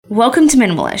Welcome to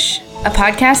Minimalish, a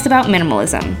podcast about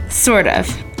minimalism, sort of.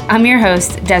 I'm your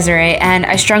host, Desiree, and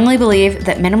I strongly believe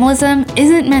that minimalism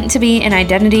isn't meant to be an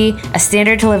identity, a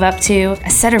standard to live up to, a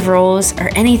set of rules, or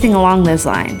anything along those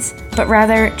lines, but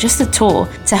rather just a tool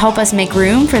to help us make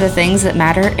room for the things that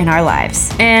matter in our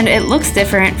lives. And it looks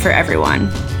different for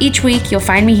everyone. Each week, you'll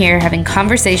find me here having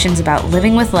conversations about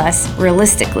living with less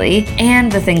realistically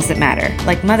and the things that matter,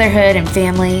 like motherhood and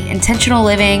family, intentional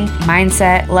living,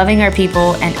 mindset, loving our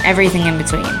people, and everything in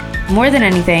between. More than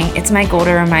anything, it's my goal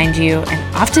to remind you,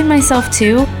 and often myself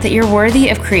too, that you're worthy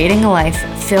of creating a life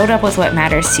filled up with what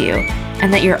matters to you,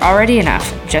 and that you're already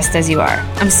enough just as you are.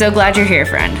 I'm so glad you're here,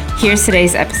 friend. Here's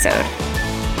today's episode.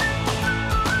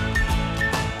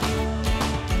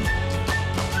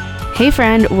 Hey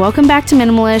friend, welcome back to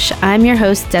Minimalish. I'm your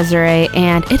host, Desiree,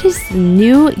 and it is the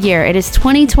new year. It is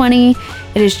 2020.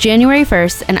 It is January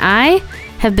 1st, and I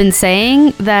have been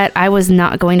saying that I was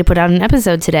not going to put out an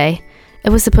episode today. It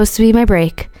was supposed to be my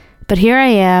break, but here I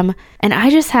am, and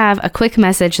I just have a quick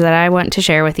message that I want to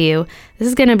share with you. This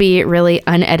is going to be really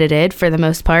unedited for the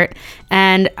most part,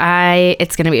 and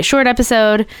it's going to be a short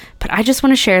episode, but I just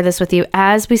want to share this with you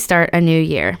as we start a new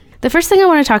year. The first thing I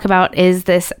want to talk about is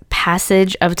this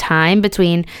passage of time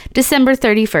between December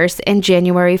 31st and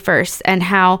January 1st, and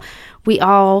how we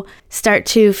all start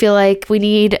to feel like we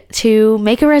need to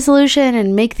make a resolution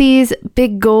and make these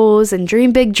big goals and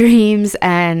dream big dreams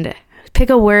and pick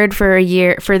a word for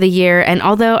the year. And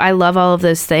although I love all of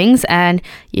those things, and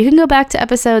you can go back to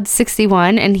episode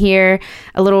 61 and hear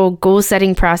a little goal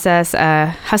setting process, a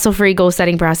hustle-free goal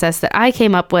setting process that I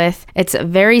came up with. It's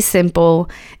very simple.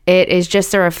 It is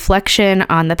just a reflection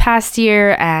on the past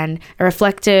year and a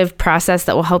reflective process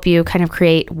that will help you kind of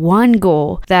create one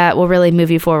goal that will really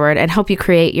move you forward and help you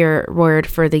create your word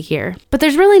for the year. But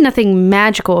there's really nothing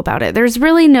magical about it. There's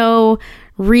really no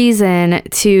reason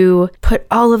to put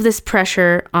all of this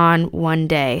pressure on one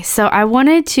day. So I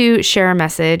wanted to share a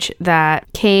message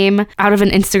that came out of an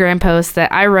Instagram post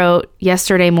that I wrote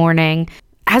yesterday morning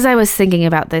as I was thinking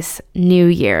about this new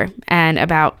year and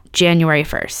about January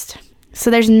 1st.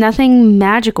 So there's nothing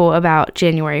magical about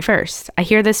January 1st. I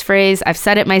hear this phrase, I've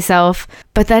said it myself,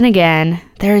 but then again,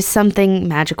 there is something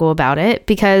magical about it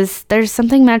because there's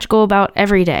something magical about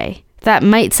every day. That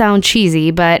might sound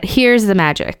cheesy, but here's the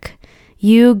magic.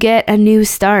 You get a new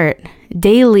start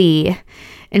daily.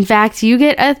 In fact, you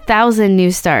get 1,000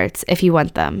 new starts if you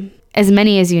want them, as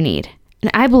many as you need. And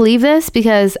I believe this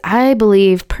because I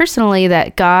believe personally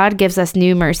that God gives us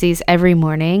new mercies every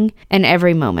morning and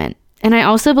every moment. And I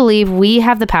also believe we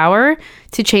have the power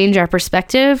to change our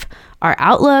perspective, our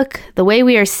outlook, the way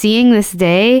we are seeing this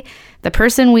day, the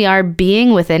person we are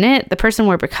being within it, the person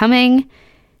we're becoming.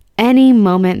 Any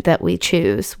moment that we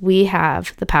choose, we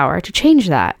have the power to change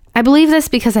that. I believe this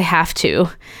because I have to,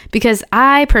 because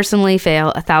I personally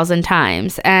fail 1,000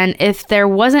 times. And if there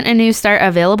wasn't a new start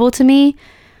available to me,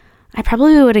 I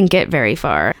probably wouldn't get very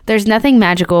far. There's nothing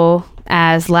magical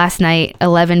as last night,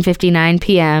 11:59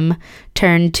 p.m.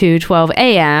 turned to 12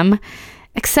 a.m.,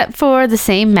 except for the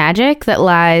same magic that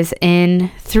lies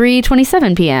in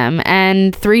 3:27 p.m.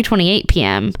 and 3:28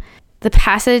 p.m. The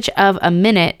passage of a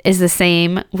minute is the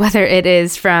same whether it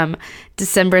is from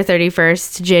December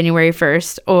 31st to January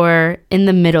 1st or in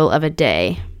the middle of a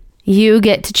day. You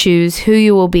get to choose who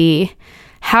you will be,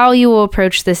 how you will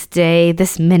approach this day,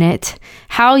 this minute,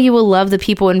 how you will love the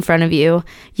people in front of you.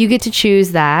 You get to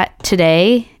choose that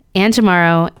today and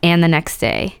tomorrow and the next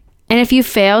day. And if you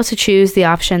fail to choose the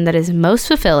option that is most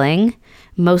fulfilling,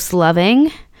 most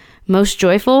loving, most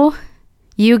joyful,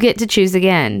 you get to choose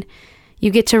again. You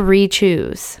get to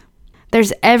re-choose.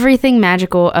 There's everything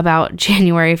magical about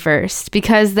January 1st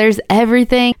because there's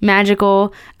everything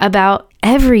magical about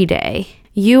every day.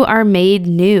 You are made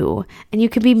new, and you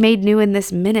could be made new in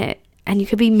this minute, and you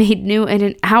could be made new in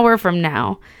an hour from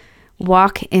now.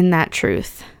 Walk in that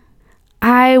truth.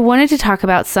 I wanted to talk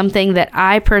about something that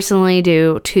I personally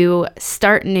do to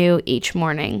start new each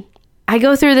morning. I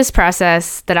go through this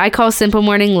process that I call Simple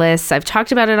Morning Lists. I've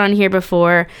talked about it on here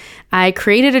before. I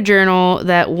created a journal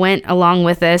that went along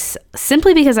with this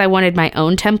simply because I wanted my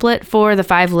own template for the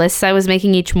 5 lists I was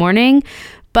making each morning.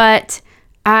 But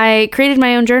I created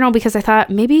my own journal because I thought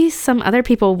maybe some other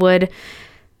people would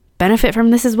benefit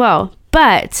from this as well.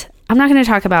 But I'm not going to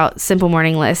talk about Simple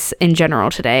Morning Lists in general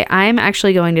today. I'm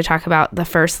actually going to talk about the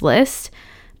first list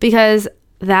because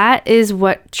that is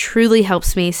what truly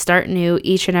helps me start new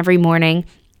each and every morning.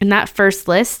 And that first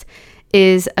list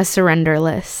is a surrender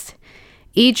list.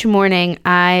 Each morning,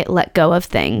 I let go of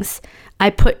things. I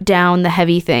put down the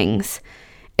heavy things.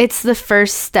 It's the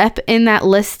first step in that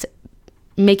list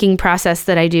making process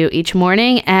that I do each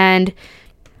morning. And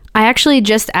I actually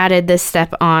just added this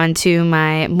step on to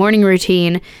my morning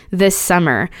routine this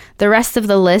summer. The rest of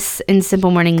the lists in Simple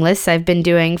Morning Lists I've been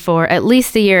doing for at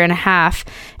least a year and a half,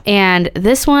 and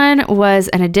this one was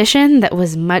an addition that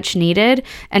was much needed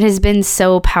and has been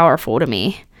so powerful to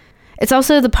me. It's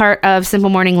also the part of Simple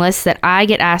Morning Lists that I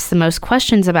get asked the most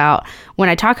questions about when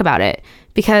I talk about it,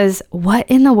 because what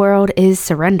in the world is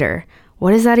surrender?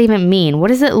 What does that even mean? What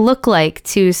does it look like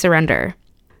to surrender?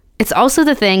 It's also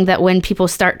the thing that when people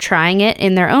start trying it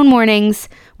in their own mornings,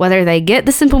 whether they get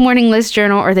the Simple Morning List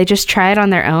journal or they just try it on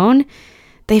their own,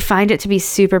 they find it to be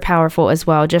super powerful as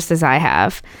well, just as I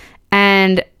have.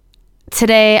 And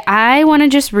today, I want to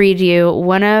just read you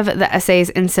one of the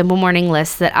essays in Simple Morning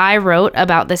Lists that I wrote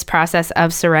about this process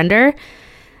of surrender.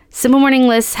 Simple Morning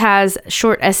Lists has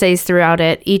short essays throughout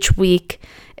it each week.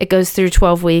 It goes through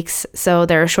 12 weeks, so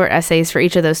there are short essays for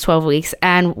each of those 12 weeks.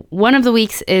 And one of the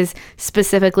weeks is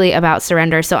specifically about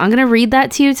surrender. So I'm going to read that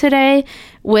to you today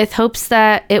with hopes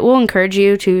that it will encourage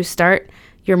you to start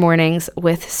your mornings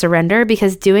with surrender,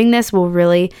 because doing this will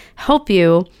really help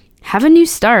you have a new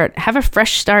start, have a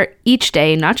fresh start each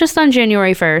day, not just on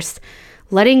January 1st.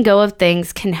 Letting go of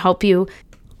things can help you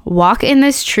walk in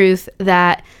this truth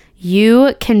that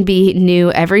you can be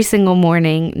new every single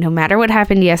morning, no matter what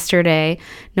happened yesterday,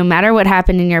 no matter what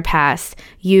happened in your past,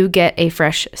 you get a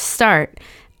fresh start.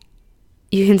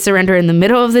 You can surrender in the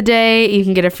middle of the day, you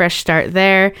can get a fresh start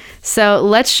there. So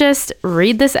let's just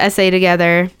read this essay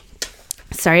together.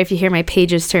 Sorry if you hear my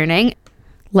pages turning.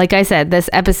 Like I said,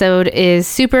 this episode is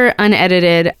super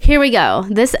unedited. Here we go.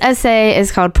 This essay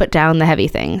is called Put Down the Heavy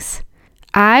Things.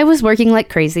 I was working like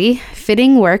crazy,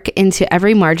 fitting work into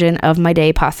every margin of my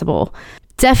day possible.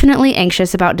 Definitely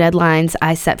anxious about deadlines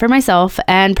I set for myself,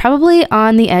 and probably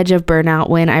on the edge of burnout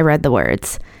when I read the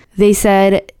words. They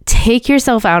said, "Take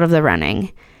yourself out of the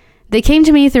running." They came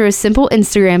to me through a simple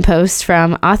Instagram post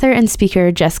from author and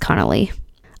speaker Jess Connolly.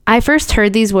 I first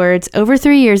heard these words over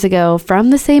 3 years ago from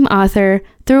the same author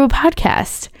through a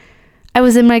podcast. I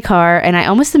was in my car and I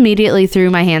almost immediately threw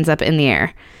my hands up in the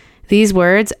air. These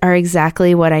words are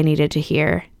exactly what I needed to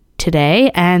hear today,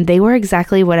 and they were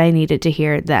exactly what I needed to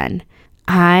hear then.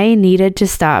 I needed to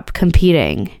stop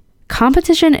competing.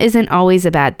 Competition isn't always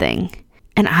a bad thing,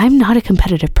 and I'm not a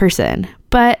competitive person,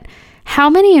 but how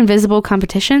many invisible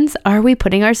competitions are we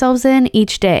putting ourselves in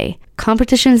each day?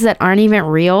 Competitions that aren't even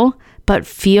real, but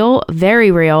feel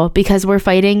very real because we're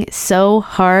fighting so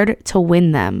hard to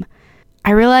win them.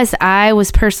 I realized I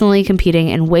was personally competing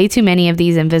in way too many of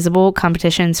these invisible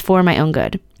competitions for my own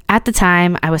good. At the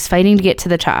time, I was fighting to get to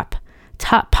the top.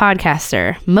 Top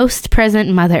podcaster, most present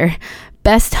mother,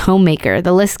 best homemaker,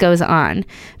 the list goes on.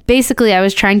 Basically, I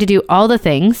was trying to do all the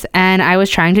things, and I was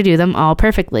trying to do them all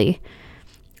perfectly.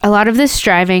 A lot of this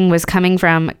striving was coming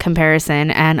from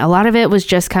comparison, and a lot of it was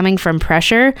just coming from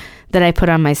pressure that I put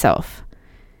on myself.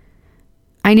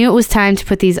 I knew it was time to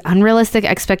put these unrealistic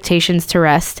expectations to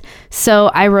rest,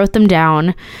 so I wrote them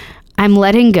down. I'm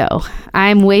letting go.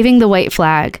 I'm waving the white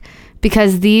flag,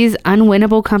 because these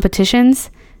unwinnable competitions,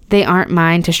 they aren't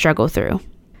mine to struggle through.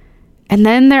 And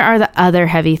then there are the other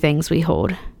heavy things we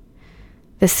hold.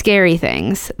 The scary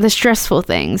things, the stressful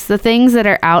things, the things that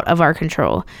are out of our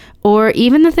control, or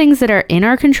even the things that are in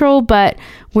our control, but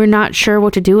we're not sure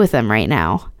what to do with them right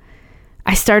now.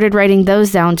 I started writing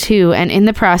those down too, and in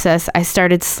the process, I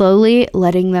started slowly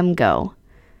letting them go.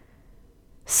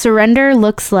 Surrender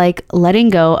looks like letting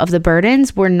go of the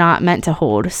burdens we're not meant to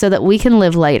hold so that we can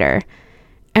live lighter.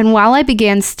 And while I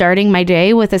began starting my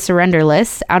day with a surrender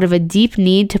list out of a deep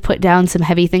need to put down some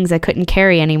heavy things I couldn't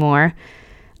carry anymore,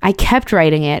 I kept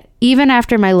writing it even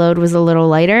after my load was a little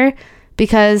lighter,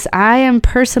 because I am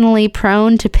personally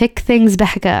prone to pick things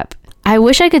back up. I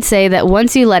wish I could say that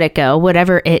once you let it go,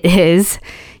 whatever it is,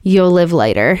 you'll live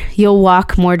lighter, you'll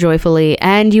walk more joyfully,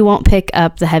 and you won't pick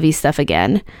up the heavy stuff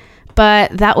again.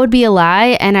 But that would be a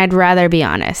lie, and I'd rather be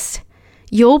honest.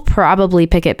 You'll probably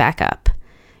pick it back up.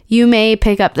 You may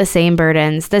pick up the same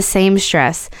burdens, the same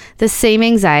stress, the same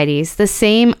anxieties, the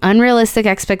same unrealistic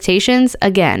expectations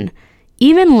again,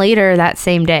 even later that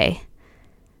same day.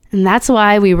 And that's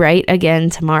why we write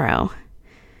again tomorrow.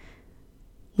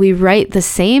 We write the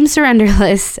same surrender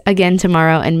list again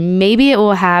tomorrow, and maybe it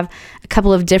will have a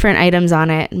couple of different items on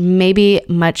it, maybe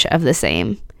much of the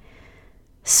same.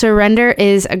 Surrender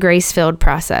is a grace-filled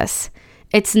process.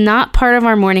 It's not part of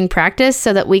our morning practice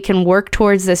so that we can work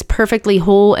towards this perfectly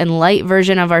whole and light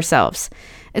version of ourselves.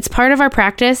 It's part of our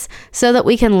practice so that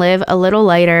we can live a little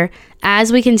lighter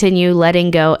as we continue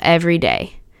letting go every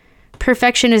day.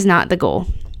 Perfection is not the goal.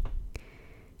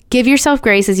 Give yourself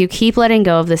grace as you keep letting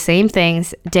go of the same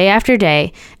things day after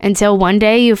day until one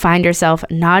day you find yourself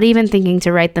not even thinking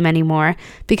to write them anymore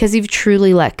because you've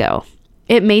truly let go.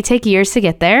 It may take years to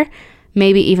get there,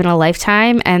 maybe even a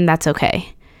lifetime, and that's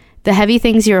okay. The heavy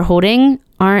things you're holding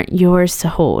aren't yours to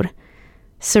hold.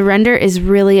 Surrender is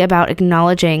really about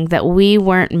acknowledging that we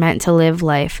weren't meant to live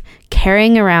life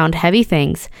carrying around heavy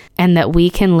things and that we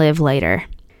can live lighter.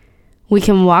 We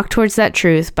can walk towards that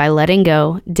truth by letting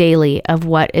go daily of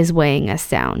what is weighing us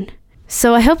down.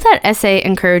 So I hope that essay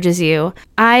encourages you.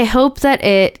 I hope that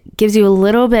it gives you a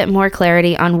little bit more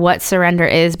clarity on what surrender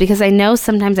is, because I know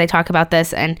sometimes I talk about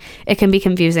this and it can be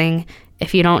confusing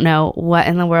if you don't know what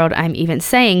in the world I'm even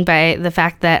saying by the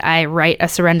fact that I write a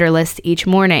surrender list each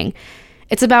morning.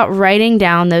 It's about writing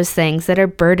down those things that are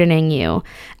burdening you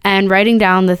and writing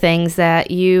down the things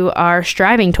that you are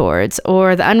striving towards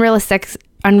or the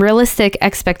unrealistic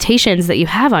expectations that you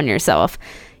have on yourself.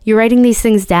 You're writing these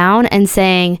things down and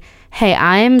saying, hey,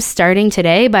 I am starting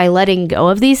today by letting go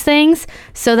of these things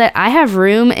so that I have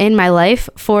room in my life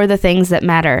for the things that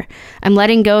matter. I'm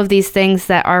letting go of these things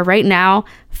that are right now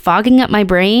fogging up my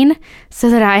brain so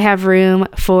that I have room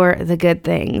for the good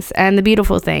things and the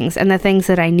beautiful things and the things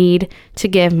that I need to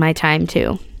give my time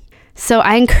to. So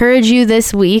I encourage you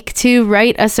this week to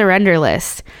write a surrender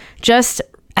list. Just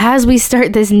as we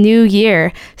start this new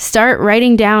year, start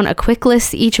writing down a quick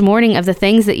list each morning of the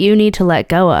things that you need to let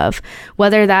go of,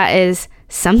 whether that is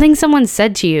something someone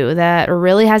said to you that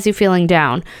really has you feeling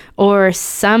down or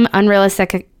some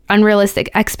unrealistic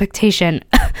expectation.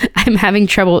 I'm having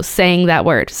trouble saying that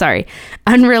word. Sorry.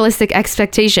 Unrealistic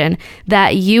expectation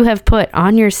that you have put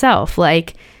on yourself,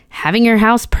 like having your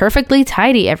house perfectly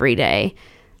tidy every day.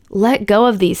 Let go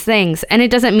of these things. And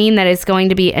it doesn't mean that it's going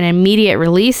to be an immediate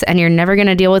release and you're never going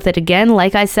to deal with it again.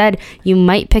 Like I said, you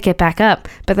might pick it back up,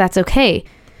 but that's okay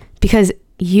because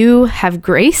you have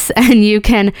grace and you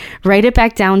can write it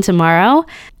back down tomorrow.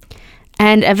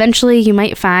 And eventually you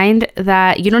might find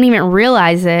that you don't even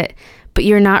realize it, but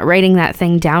you're not writing that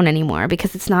thing down anymore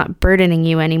because it's not burdening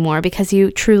you anymore because you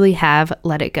truly have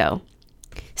let it go.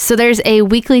 So there's a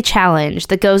weekly challenge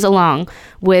that goes along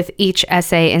with each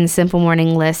essay in Simple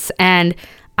Morning Lists. And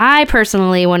I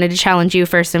personally wanted to challenge you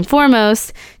first and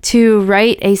foremost to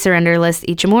write a surrender list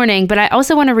each morning. But I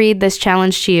also want to read this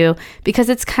challenge to you because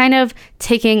it's kind of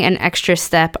taking an extra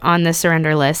step on the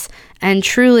surrender list and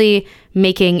truly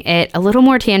making it a little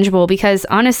more tangible, because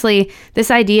honestly, this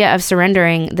idea of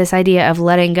surrendering, this idea of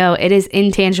letting go, it is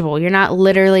intangible. You're not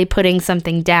literally putting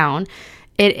something down.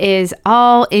 It is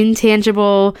all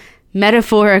intangible,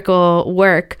 metaphorical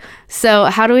work. So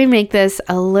how do we make this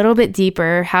a little bit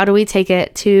deeper? How do we take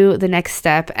it to the next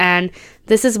step? And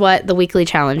this is what the weekly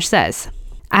challenge says.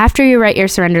 After you write your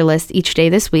surrender list each day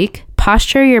this week,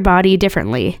 posture your body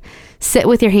differently. Sit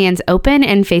with your hands open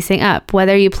and facing up,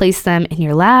 whether you place them in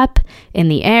your lap, in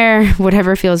the air,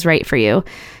 whatever feels right for you,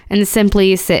 and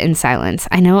simply sit in silence.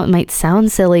 I know it might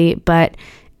sound silly, but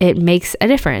it makes a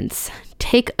difference.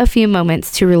 Take a few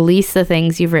moments to release the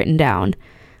things you've written down.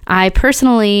 I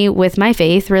personally, with my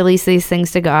faith, release these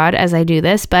things to God as I do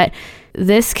this, but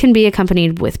this can be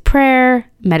accompanied with prayer,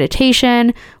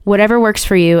 meditation, whatever works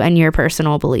for you and your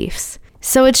personal beliefs.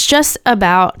 So it's just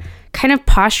about kind of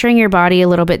posturing your body a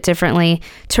little bit differently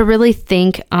to really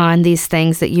think on these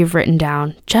things that you've written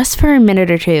down just for a minute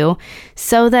or two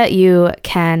so that you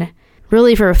can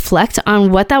really reflect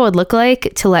on what that would look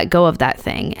like to let go of that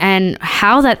thing and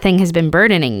how that thing has been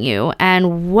burdening you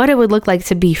and what it would look like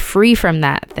to be free from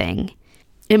that thing.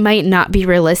 It might not be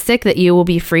realistic that you will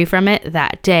be free from it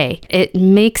that day. It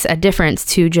makes a difference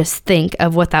to just think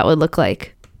of what that would look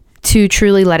like, to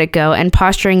truly let it go and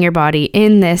posturing your body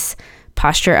in this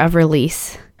posture of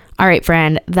release. All right,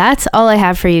 friend, that's all I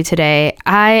have for you today.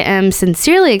 I am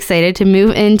sincerely excited to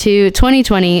move into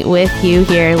 2020 with you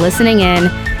here listening in,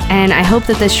 and I hope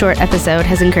that this short episode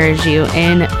has encouraged you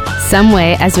in some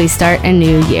way as we start a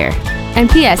new year. And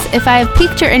P.S., if I have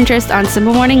piqued your interest on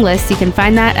Simple Morning Lists, you can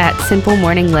find that at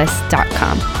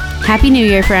simplemorninglists.com. Happy New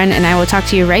Year, friend, and I will talk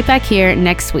to you right back here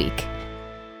next week.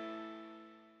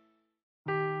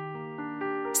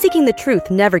 Seeking the truth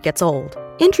never gets old.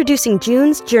 Introducing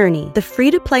June's Journey, the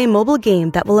free-to-play mobile game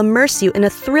that will immerse you in a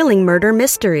thrilling murder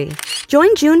mystery.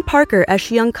 Join June Parker as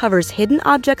she uncovers hidden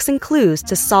objects and clues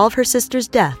to solve her sister's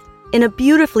death in a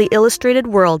beautifully illustrated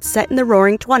world set in the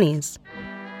Roaring '20s.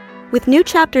 With new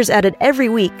chapters added every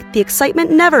week, the excitement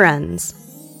never ends.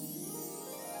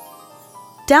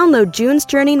 Download June's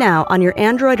Journey now on your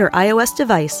Android or iOS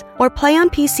device or play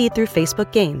on PC through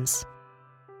Facebook Games.